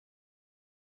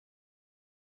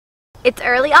It's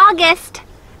early August,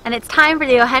 and it's time for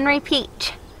the O. Henry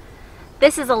Peach.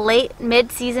 This is a late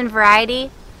mid-season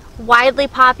variety, widely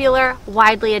popular,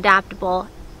 widely adaptable,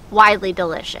 widely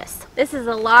delicious. This is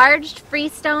a large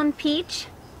freestone peach,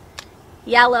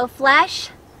 yellow flesh,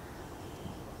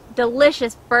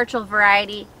 delicious Burchell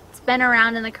variety. It's been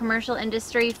around in the commercial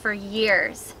industry for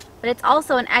years, but it's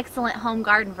also an excellent home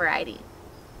garden variety.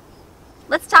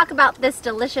 Let's talk about this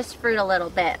delicious fruit a little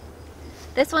bit.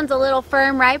 This one's a little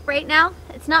firm ripe right now.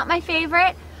 It's not my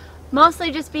favorite,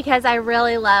 mostly just because I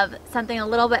really love something a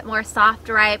little bit more soft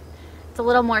ripe. It's a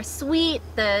little more sweet,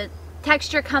 the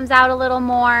texture comes out a little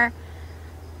more,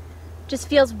 just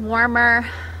feels warmer.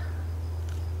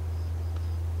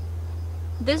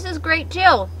 This is great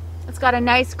too. It's got a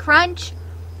nice crunch,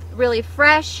 really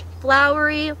fresh,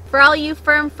 flowery. For all you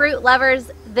firm fruit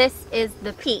lovers, this is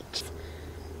the peach.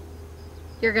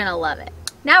 You're gonna love it.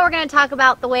 Now we're going to talk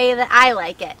about the way that I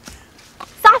like it.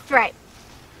 Soft ripe.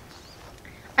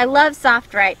 I love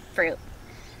soft ripe fruit.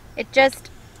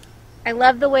 I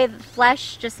love the way the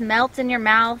flesh just melts in your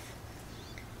mouth.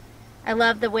 I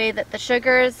love the way that the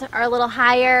sugars are a little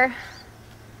higher.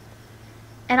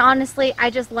 And honestly,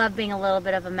 I just love being a little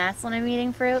bit of a mess when I'm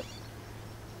eating fruit.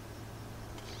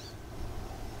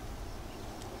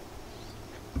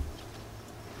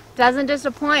 Doesn't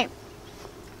disappoint.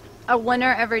 A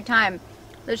winner every time.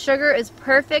 The sugar is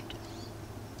perfect.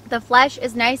 The flesh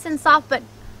is nice and soft, but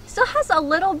still has a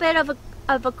little bit of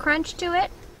a crunch to it.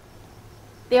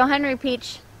 The O. Henry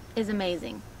Peach is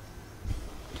amazing.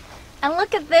 And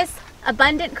look at this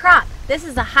abundant crop. This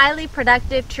is a highly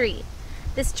productive tree.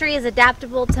 This tree is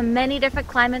adaptable to many different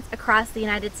climates across the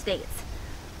United States.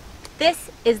 This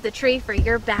is the tree for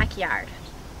your backyard.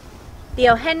 The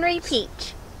O. Henry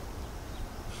Peach.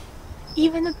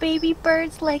 Even the baby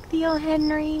birds like the O.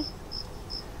 Henry.